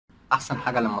احسن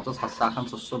حاجة لما تصحى الساعة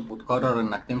 5 الصبح وتقرر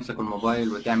انك تمسك الموبايل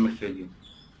وتعمل فيديو.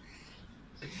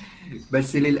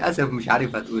 بس للأسف مش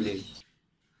عارف هتقول ايه.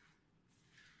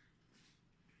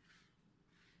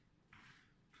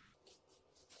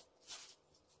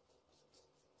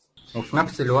 وفي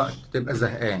نفس الوقت تبقى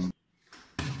زهقان.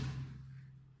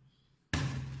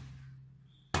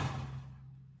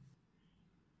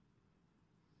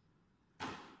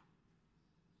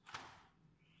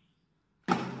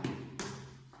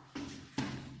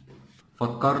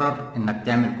 فتقرر انك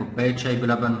تعمل كوباية شاي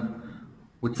بلبن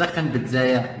وتسخن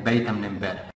بيتزاية بايتة من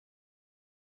امبارح.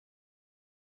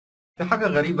 في حاجة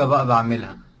غريبة بقى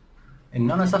بعملها،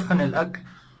 ان انا اسخن الاكل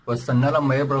واستناه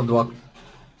لما يبرد واكله.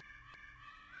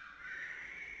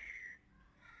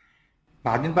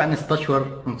 بعدين بقى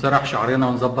نستشور ونسرح شعرنا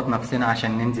ونظبط نفسنا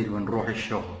عشان ننزل ونروح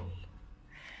الشغل.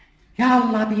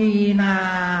 يلا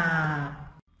بينا.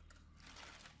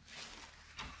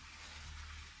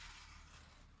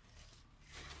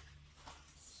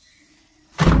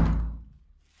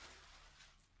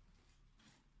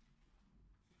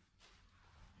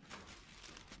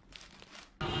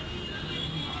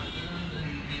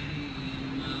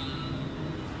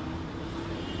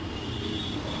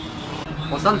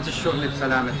 وصلت الشغل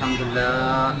بسلام الحمد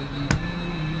لله.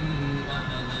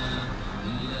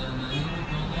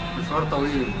 مشوار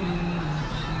طويل.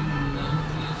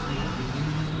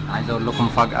 عايز اقول لكم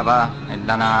مفاجأة بقى،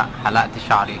 اللي انا حلقت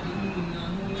شعري.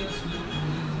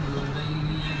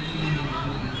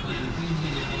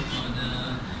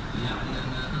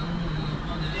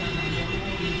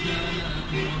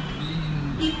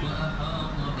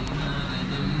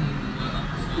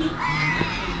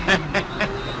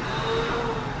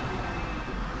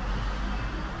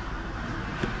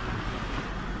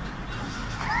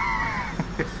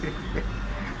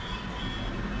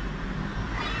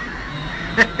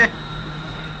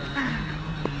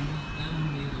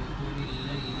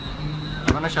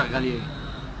 طب انا شغال ايه؟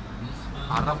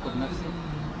 اعرفكم بنفسي.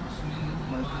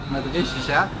 ما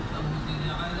تغشش ها.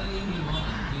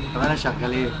 طب انا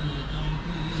شغال ايه؟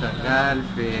 شغال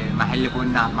في محل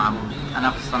بن على المعمول.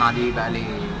 انا في الصنعه دي بقالي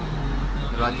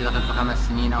دلوقتي داخل في 5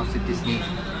 سنين او 6 سنين.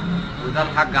 وده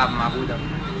الحاج عبد المعبود اهو.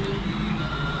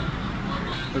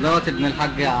 ودوت ابن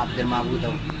الحاج عبد المعبود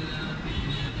اهو.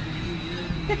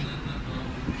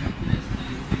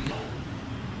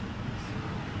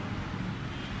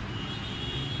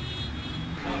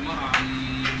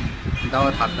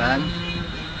 دوت حبان،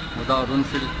 وده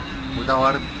قرنفل، وده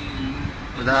ورد،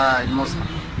 وده المصحف.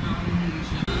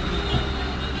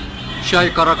 شاي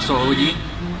كرك سعودي،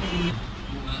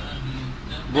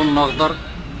 بن اخضر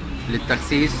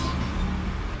للتخسيس،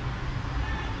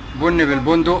 بن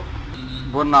بالبندق،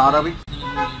 بن عربي.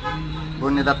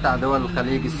 بن ده بتاع دول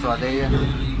الخليج، السعودية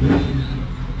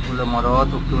والامارات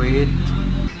والكويت.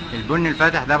 البن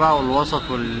الفاتح ده بقى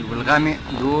والوسط والغامق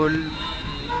دول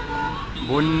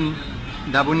بن.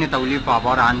 ده بن توليفة،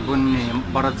 عبارة عن بن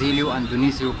برازيلي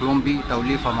واندونيسي وكولومبي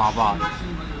توليفة مع بعض.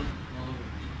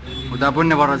 وده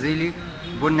بن برازيلي،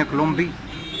 بن كولومبي،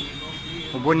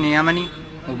 وبن يمني،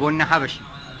 وبن حبشي.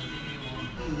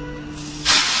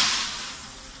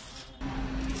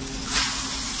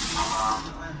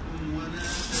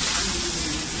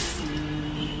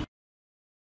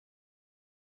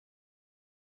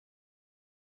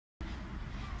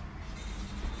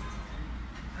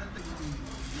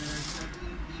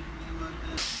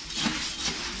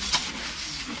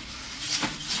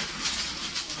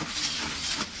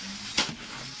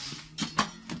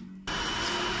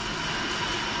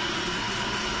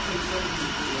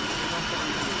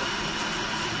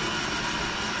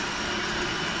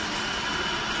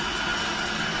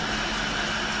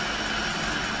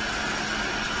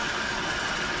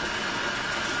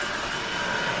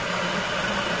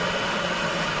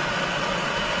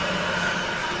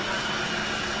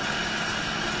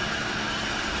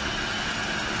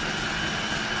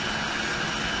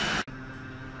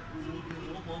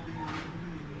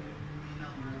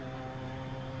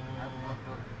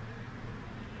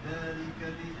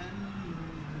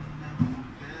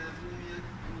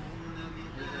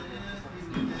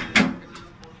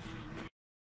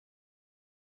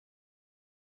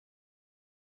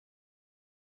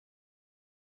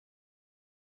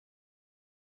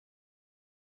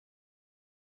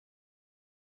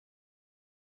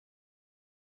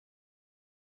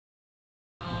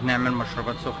 نعمل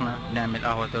مشروبات سخنة، نعمل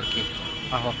قهوة تركي،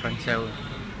 قهوة فرنساوي،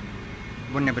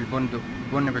 بن بالبندق،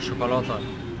 بن بالشوكولاتة،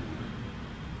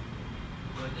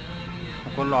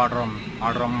 وكله على الرمل،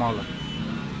 على الرمالة.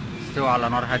 تستوي على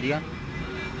نار هادية،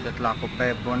 تطلع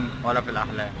كوباية بن ولا في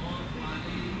الأحلام.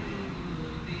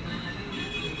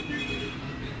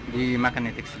 دي مكنة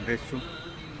اكسبريسو،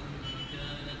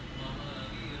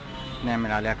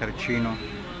 نعمل عليها كابتشينو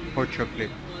هوت شوكليت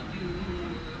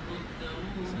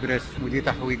اسبريسو. ودي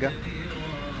تحويجة،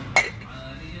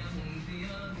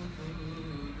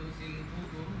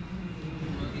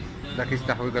 ده كيس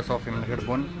تحويجة صافي من غير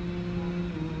بن.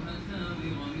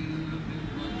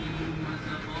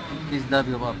 الكيس ده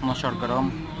بيبقى 12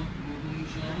 جرام،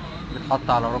 بيتحط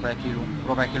على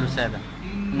ربع كيلو سادة.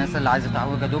 الناس اللي عايزة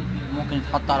تحويجة دب ممكن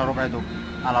يتحط على ربع دب،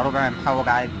 على ربع محوج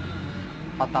عادي،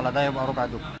 يتحط على ده يبقى ربع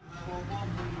دب.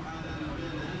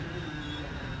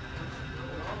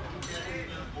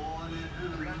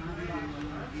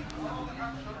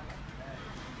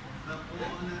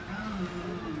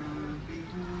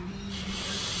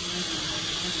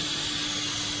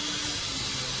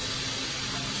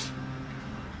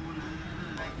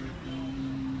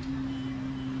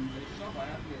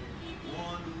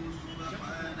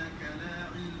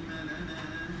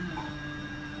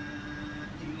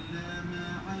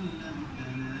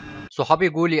 صحابي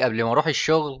جولي قبل ما اروح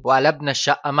الشغل وقلبنا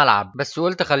الشقة ملعب، بس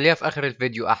قلت خليها في اخر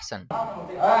الفيديو احسن.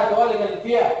 هو اللي كان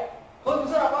فيها. خد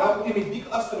بسرعه بقى. كنت مديك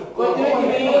اصلا كنت مديك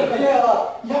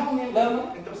يا ابني. لا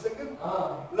انت مسجل؟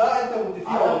 لا انت كنت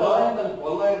فيها والله.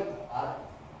 والله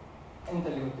انت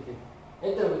اللي كنت فيها.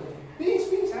 انت اللي كنت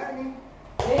فيها. بيس عادي.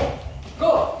 ايه؟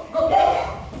 جو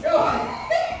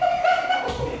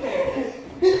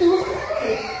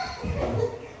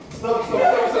ستوب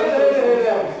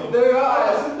ده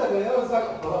بيوقع يا ستة اللي هي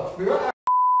وسخة خلاص بيوقع.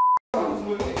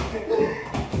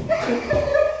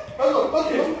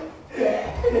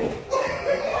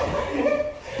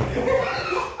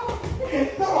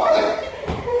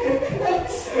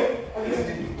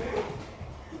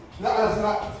 لا انا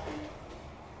سمعت.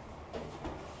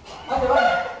 هاتي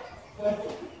بقى.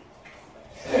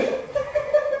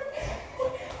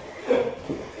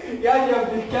 يا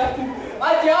ابن الكاتب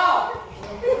هاتي يا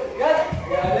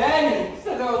ناني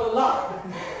استنى والله.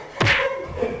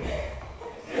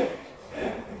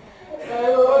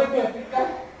 ايوه ولك يا فتاح.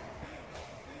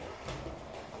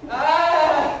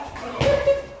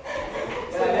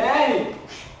 يا ناني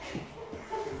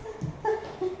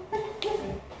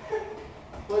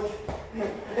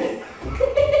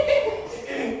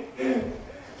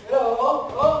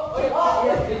يا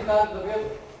ابن الكاتب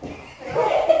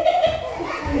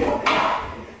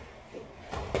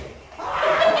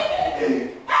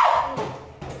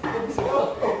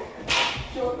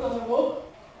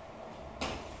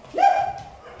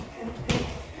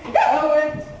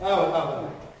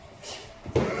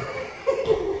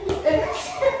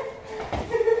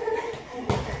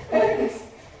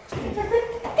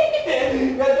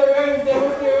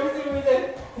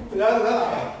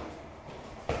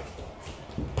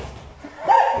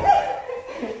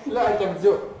لا انت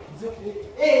بتزوق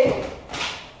ايه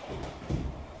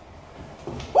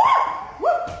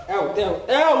اوت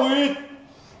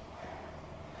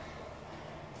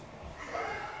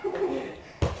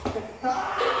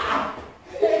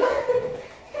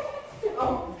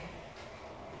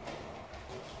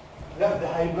لا ده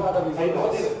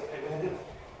هيبهدلك.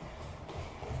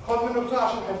 خد منه بسرعه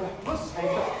عشان هيبهدلك. بص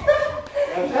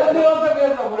هيبهدلك يا ابني. وصلك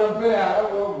يا ابو ربنا يا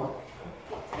رب امك.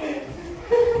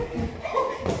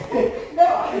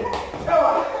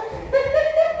 اوعى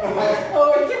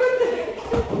هو انت كنت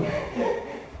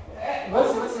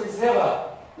بس بتسيبها.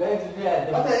 لا انت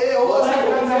فيها انت ايه هو اصلا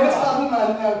كان بيسحب من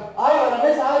النار. ايوه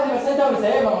انا لسه عادي بس انت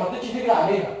مسيبها ما رضيتش تجري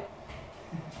عليها.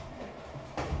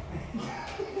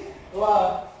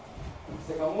 هو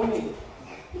سكموني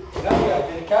لا يا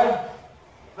الكلب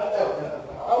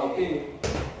اوكي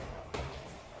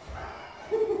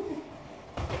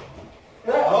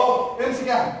اهو امسك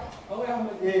يا عم. هو يعمل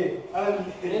ايه؟ انا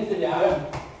اللي انزل يا عم.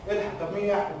 الحق. طب مين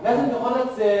يحكم؟ لازم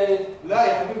تخلص. لا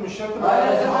يا حبيبي مش شرط.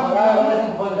 لازم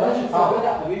تثبتها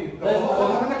يا حبيبي. لازم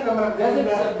تاخدها منك لما لازم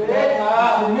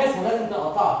تثبتها تلمسها. لازم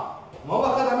تقطعها. ما هو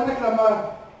خدها منك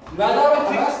لما لا ضربت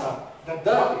فيك.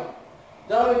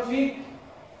 ضربت فيك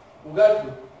وجات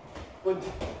له. كنت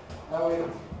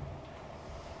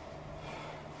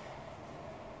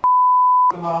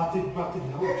ما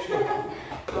تدهوش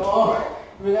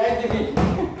من عندي دي.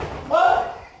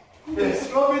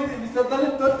 كومنت بيصدقني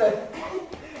التوتة.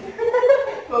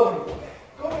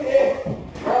 كومنت ايه؟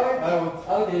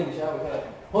 اوت ايه مش اوت.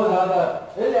 خد هذا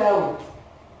ايه اللي اوت؟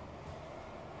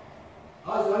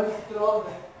 زمان في التراب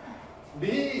ده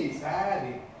بيس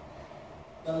عادي.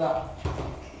 طلع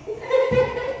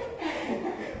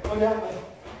قول يا احمد.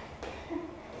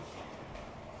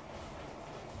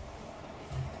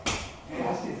 ايه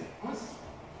حسيت؟ بص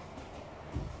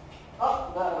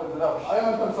لا ما بتضربش. ايوه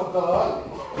انت مصدرها لي.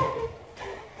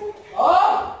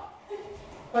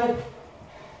 طيب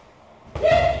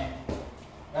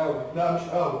قوي. لا مش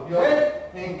قوي. يلا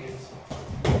انجز.